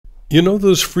You know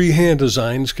those freehand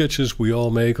design sketches we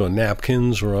all make on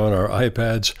napkins or on our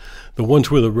iPads? The ones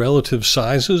where the relative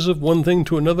sizes of one thing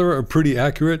to another are pretty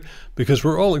accurate because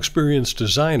we're all experienced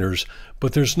designers,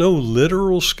 but there's no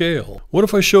literal scale. What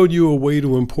if I showed you a way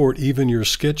to import even your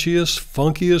sketchiest,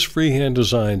 funkiest freehand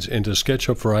designs into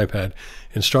SketchUp for iPad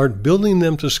and start building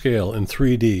them to scale in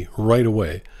 3D right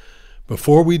away?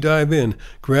 Before we dive in,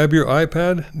 grab your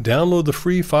iPad, download the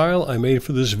free file I made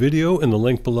for this video in the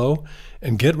link below,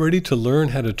 and get ready to learn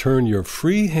how to turn your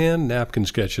freehand napkin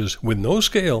sketches with no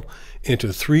scale into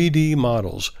 3D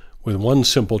models with one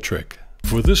simple trick.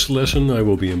 For this lesson, I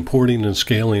will be importing and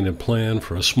scaling a plan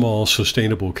for a small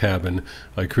sustainable cabin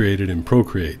I created in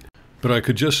Procreate. But I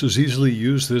could just as easily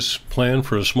use this plan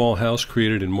for a small house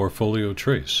created in Morpholio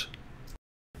Trace.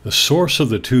 The source of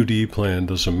the 2D plan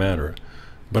doesn't matter.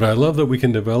 But I love that we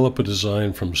can develop a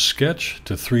design from sketch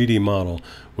to 3D model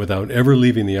without ever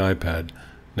leaving the iPad,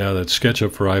 now that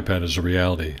SketchUp for iPad is a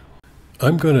reality.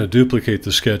 I'm going to duplicate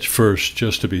the sketch first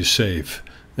just to be safe,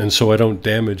 and so I don't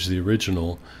damage the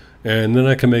original, and then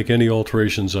I can make any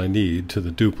alterations I need to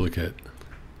the duplicate.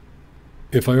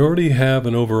 If I already have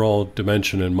an overall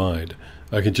dimension in mind,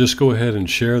 I can just go ahead and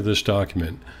share this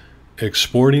document,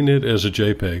 exporting it as a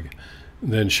JPEG,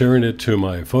 then sharing it to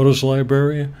my Photos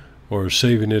library, or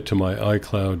saving it to my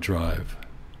iCloud drive.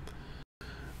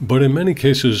 But in many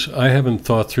cases, I haven't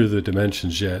thought through the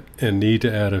dimensions yet and need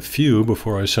to add a few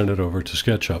before I send it over to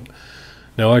SketchUp.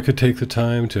 Now I could take the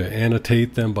time to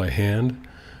annotate them by hand,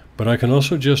 but I can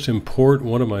also just import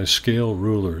one of my scale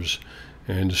rulers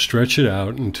and stretch it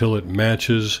out until it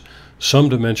matches some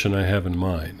dimension I have in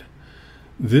mind.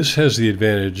 This has the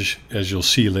advantage, as you'll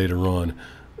see later on,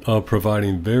 of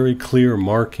providing very clear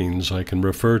markings I can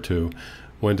refer to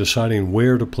when deciding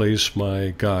where to place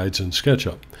my guides in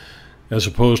SketchUp, as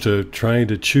opposed to trying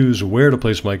to choose where to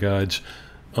place my guides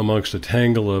amongst a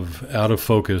tangle of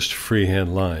out-of-focused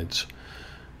freehand lines.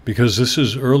 Because this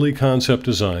is early concept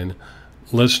design,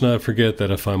 let's not forget that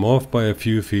if I'm off by a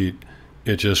few feet,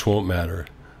 it just won't matter.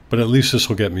 But at least this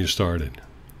will get me started.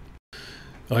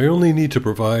 I only need to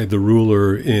provide the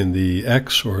ruler in the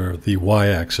X or the Y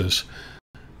axis,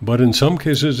 but in some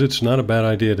cases it's not a bad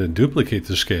idea to duplicate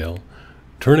the scale,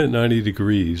 turn it 90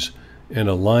 degrees, and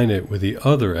align it with the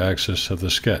other axis of the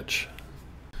sketch.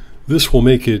 This will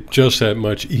make it just that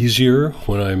much easier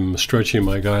when I'm stretching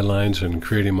my guidelines and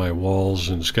creating my walls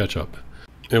in SketchUp.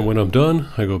 And when I'm done,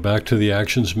 I go back to the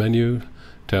Actions menu,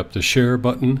 tap the Share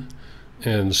button,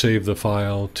 and save the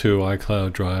file to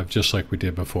iCloud Drive just like we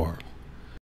did before.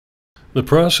 The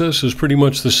process is pretty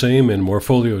much the same in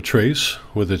Morpholio Trace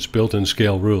with its built-in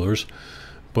scale rulers,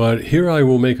 but here I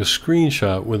will make a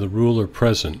screenshot with a ruler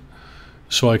present,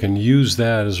 so I can use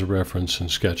that as a reference in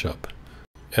SketchUp.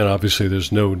 And obviously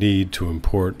there's no need to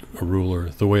import a ruler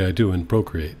the way I do in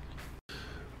Procreate.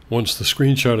 Once the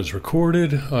screenshot is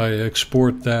recorded, I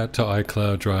export that to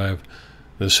iCloud Drive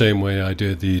the same way I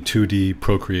did the 2D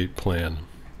Procreate plan.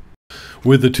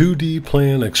 With the 2D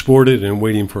plan exported and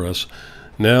waiting for us,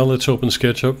 now let's open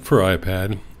SketchUp for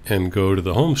iPad and go to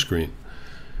the home screen.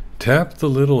 Tap the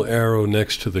little arrow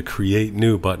next to the Create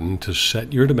New button to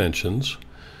set your dimensions,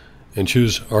 and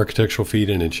choose architectural feet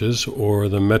in inches or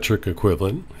the metric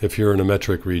equivalent if you're in a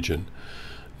metric region.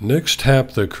 Next,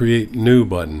 tap the Create New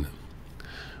button.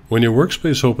 When your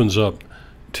workspace opens up,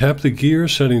 tap the gear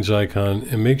settings icon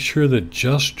and make sure that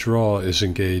Just Draw is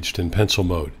engaged in pencil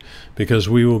mode, because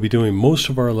we will be doing most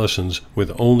of our lessons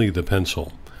with only the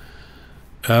pencil.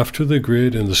 After the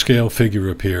grid and the scale figure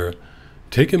appear,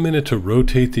 take a minute to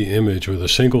rotate the image with a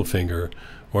single finger,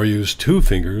 or use two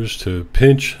fingers to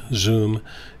pinch, zoom,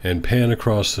 and pan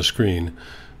across the screen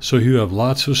so you have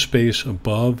lots of space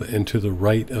above and to the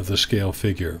right of the scale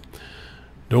figure.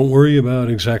 Don't worry about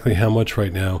exactly how much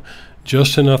right now,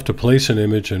 just enough to place an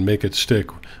image and make it stick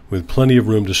with plenty of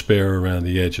room to spare around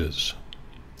the edges.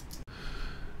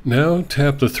 Now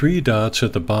tap the three dots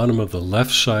at the bottom of the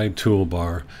left side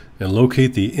toolbar and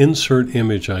locate the Insert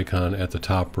Image icon at the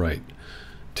top right.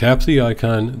 Tap the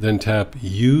icon, then tap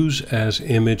Use as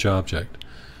Image Object.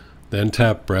 Then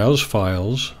tap Browse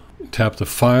Files, tap the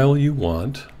file you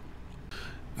want.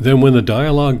 Then when the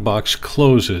dialog box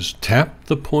closes, tap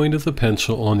the point of the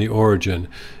pencil on the origin,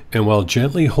 and while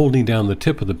gently holding down the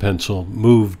tip of the pencil,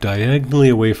 move diagonally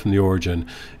away from the origin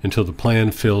until the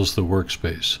plan fills the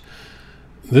workspace.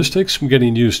 This takes some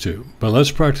getting used to, but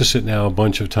let's practice it now a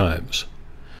bunch of times.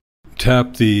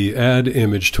 Tap the Add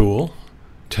Image tool.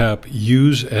 Tap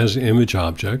Use as Image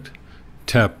Object,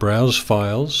 tap Browse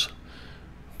Files,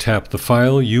 tap the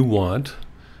file you want,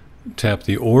 tap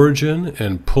the origin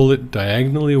and pull it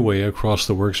diagonally away across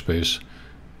the workspace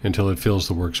until it fills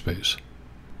the workspace.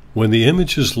 When the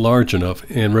image is large enough,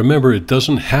 and remember it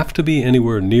doesn't have to be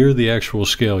anywhere near the actual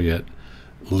scale yet,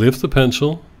 lift the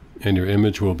pencil and your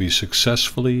image will be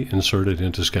successfully inserted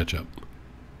into SketchUp.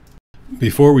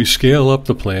 Before we scale up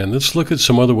the plan, let's look at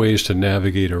some other ways to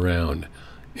navigate around.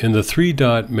 In the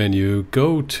three-dot menu,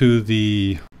 go to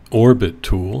the Orbit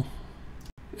tool,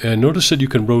 and notice that you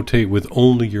can rotate with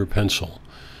only your pencil.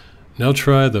 Now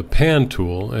try the Pan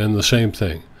tool, and the same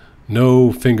thing.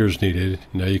 No fingers needed.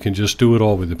 Now you can just do it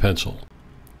all with the pencil.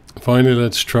 Finally,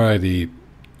 let's try the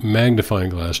Magnifying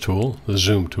Glass tool, the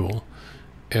Zoom tool.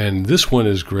 And this one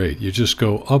is great. You just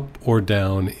go up or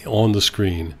down on the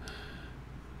screen.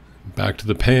 Back to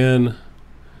the Pan,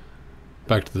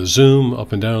 back to the Zoom,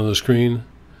 up and down on the screen,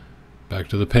 back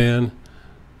to the Pan,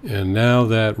 and now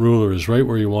that ruler is right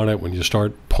where you want it when you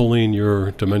start pulling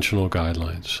your dimensional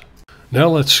guidelines. Now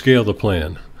let's scale the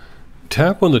plan.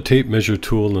 Tap on the tape measure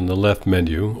tool in the left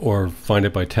menu, or find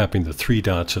it by tapping the three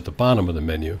dots at the bottom of the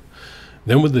menu.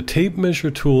 Then with the tape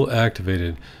measure tool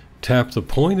activated, tap the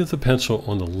point of the pencil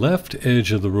on the left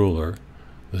edge of the ruler,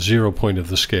 the 0 point of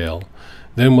the scale.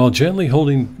 Then while gently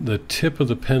holding the tip of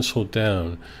the pencil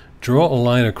down, draw a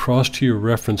line across to your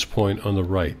reference point on the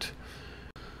right.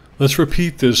 Let's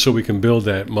repeat this so we can build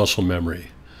that muscle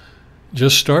memory.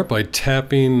 Just start by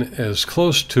tapping as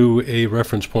close to a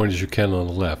reference point as you can on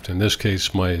the left, in this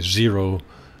case my 0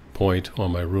 point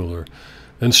on my ruler.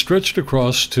 Then stretch it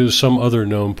across to some other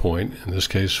known point, in this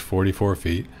case 44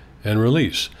 feet, and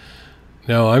release.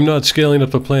 Now I'm not scaling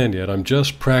up the plan yet, I'm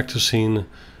just practicing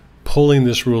pulling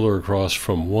this ruler across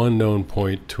from one known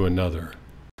point to another.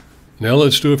 Now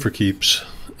let's do it for keeps.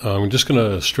 I'm just going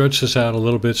to stretch this out a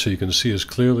little bit so you can see as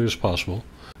clearly as possible.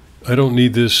 I don't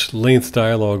need this length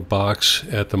dialog box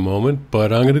at the moment,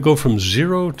 but I'm going to go from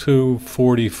 0 to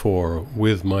 44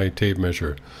 with my tape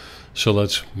measure. So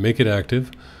let's make it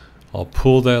active. I'll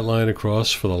pull that line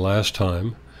across for the last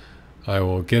time. I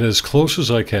will get as close as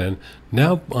I can.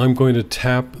 Now I'm going to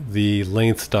tap the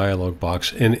length dialog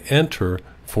box and enter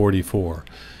 44.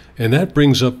 And that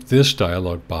brings up this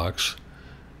dialog box.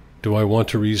 Do I want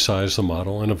to resize the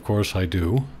model? And of course I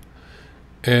do.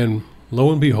 And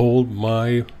lo and behold,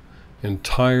 my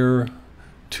entire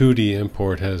 2D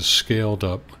import has scaled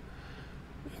up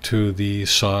to the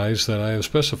size that I have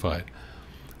specified.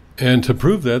 And to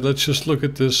prove that, let's just look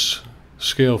at this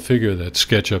scale figure that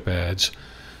SketchUp adds.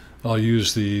 I'll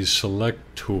use the Select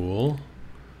tool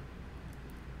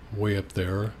way up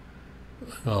there.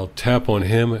 I'll tap on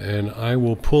him and I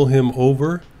will pull him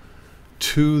over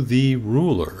to the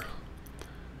ruler.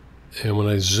 And when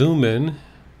I zoom in,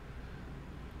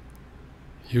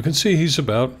 you can see he's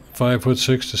about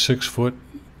 5'6" to 6 foot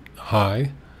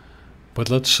high. But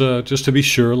let's, just to be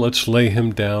sure, let's lay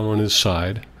him down on his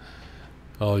side.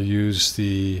 I'll use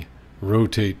the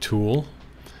Rotate tool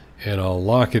and I'll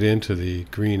lock it into the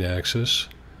green axis.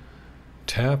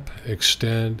 Tap,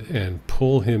 extend, and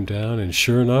pull him down, and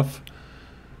sure enough,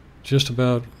 just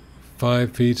about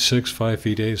 5 feet 6, 5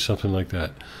 feet 8, something like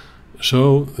that.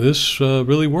 So this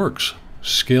really works.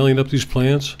 Scaling up these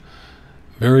plans,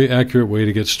 very accurate way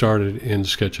to get started in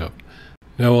SketchUp.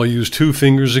 Now I'll use 2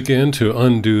 fingers again to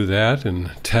undo that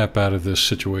and tap out of this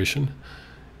situation.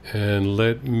 And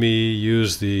let me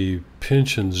use the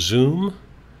pinch and zoom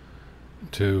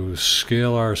to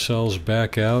scale ourselves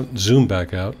back out, zoom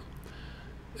back out.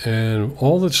 And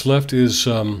all that's left is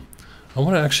I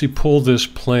want to actually pull this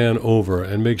plan over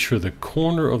and make sure the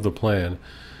corner of the plan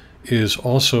is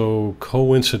also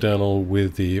coincidental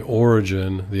with the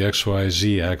origin, the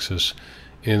XYZ axis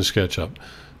in SketchUp.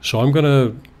 So I'm going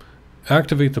to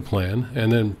activate the plan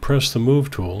and then press the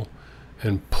Move tool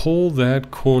and pull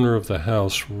that corner of the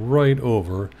house right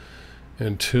over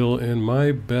until, in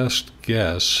my best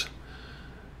guess,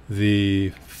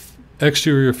 the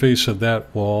exterior face of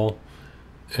that wall,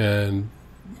 and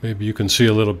maybe you can see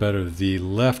a little better the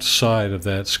left side of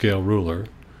that scale ruler,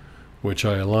 which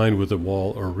I aligned with the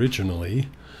wall originally,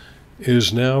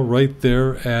 is now right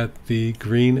there at the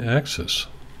green axis.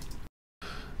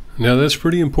 Now that's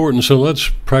pretty important, so let's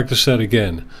practice that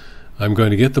again. I'm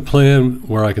going to get the plan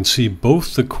where I can see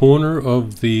both the corner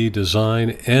of the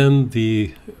design and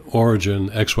the origin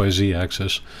XYZ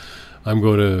axis. I'm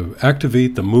going to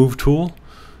activate the Move tool.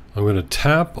 I'm going to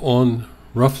tap on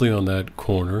roughly on that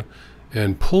corner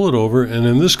and pull it over, and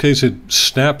in this case it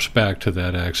snaps back to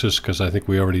that axis because I think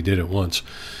we already did it once.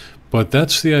 But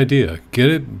that's the idea. Get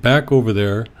it back over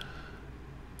there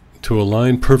to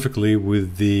align perfectly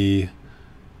with the,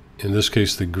 in this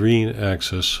case, the green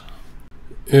axis.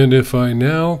 And if I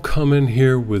now come in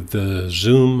here with the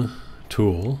Zoom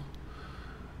tool,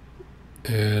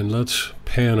 and let's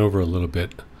pan over a little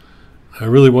bit. I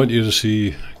really want you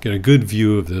to get a good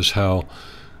view of this, how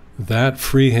that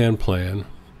freehand plan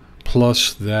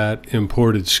plus that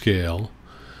imported scale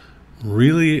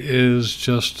really is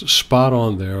just spot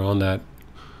on there on that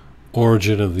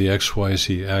origin of the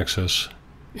XYZ axis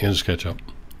in SketchUp.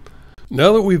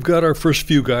 Now that we've got our first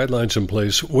few guidelines in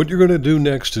place, what you're going to do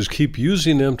next is keep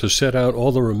using them to set out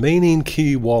all the remaining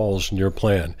key walls in your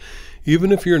plan.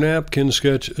 Even if your napkin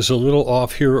sketch is a little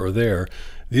off here or there,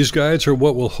 these guides are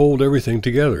what will hold everything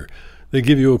together. They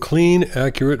give you a clean,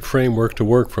 accurate framework to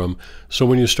work from, so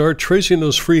when you start tracing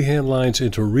those freehand lines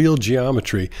into real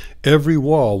geometry, every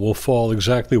wall will fall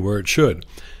exactly where it should.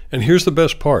 And here's the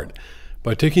best part.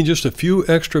 By taking just a few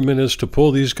extra minutes to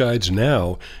pull these guides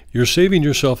now, you're saving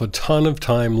yourself a ton of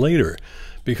time later,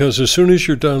 because as soon as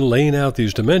you're done laying out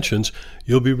these dimensions,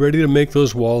 you'll be ready to make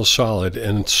those walls solid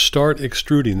and start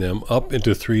extruding them up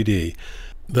into 3D.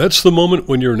 That's the moment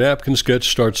when your napkin sketch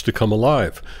starts to come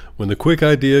alive, when the quick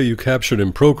idea you captured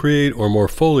in Procreate or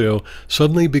Morpholio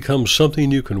suddenly becomes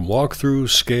something you can walk through,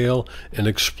 scale, and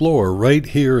explore right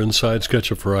here inside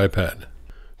SketchUp for iPad.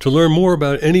 To learn more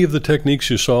about any of the techniques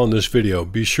you saw in this video,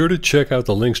 be sure to check out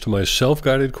the links to my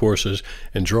self-guided courses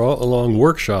and draw along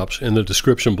workshops in the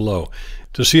description below.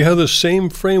 To see how this same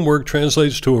framework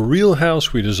translates to a real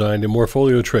house we designed in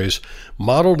Morpholio Trace,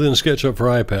 modeled in SketchUp for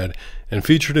iPad, and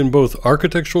featured in both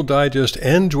Architectural Digest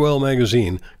and Dwell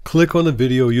magazine, click on the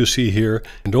video you see here.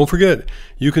 And don't forget,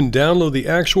 you can download the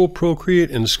actual Procreate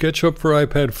and SketchUp for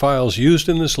iPad files used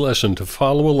in this lesson to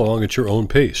follow along at your own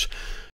pace.